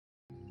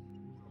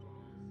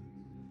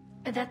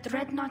That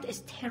dreadnought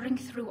is tearing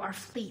through our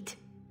fleet.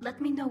 Let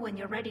me know when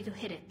you're ready to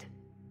hit it.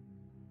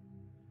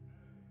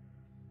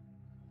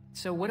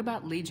 So what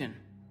about Legion?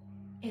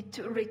 It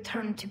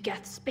returned to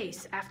Geth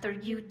space after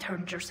you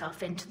turned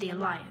yourself into the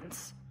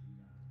Alliance.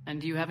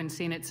 And you haven't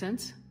seen it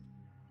since?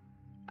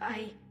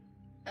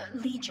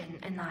 Legion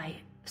and I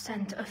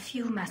sent a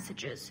few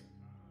messages.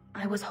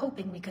 I was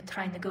hoping we could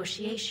try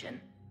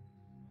negotiation.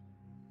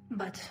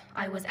 But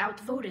I was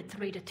outvoted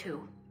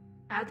 3-2.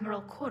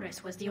 Admiral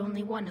Chorus was the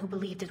only one who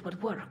believed it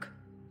would work.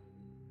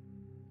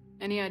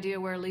 Any idea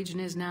where Legion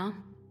is now?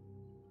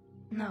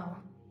 No.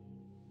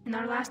 In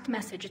our last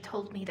message, it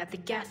told me that the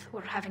Geth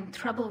were having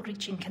trouble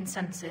reaching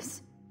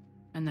consensus.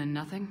 And then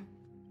nothing?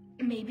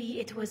 Maybe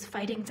it was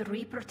fighting the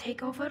Reaper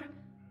takeover,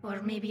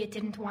 or maybe it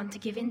didn't want to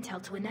give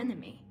intel to an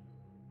enemy.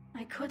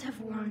 I could have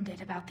warned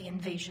it about the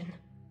invasion.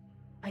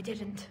 I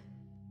didn't.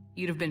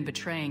 You'd have been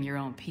betraying your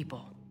own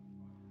people.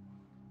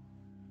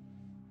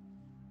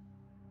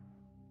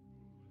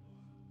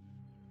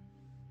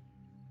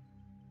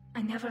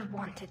 I never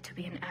wanted to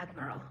be an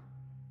admiral.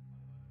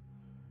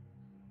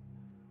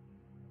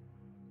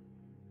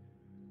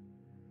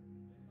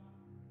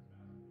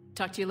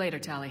 Talk to you later,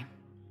 Tali.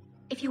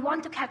 If you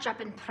want to catch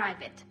up in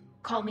private,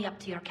 call me up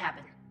to your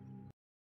cabin.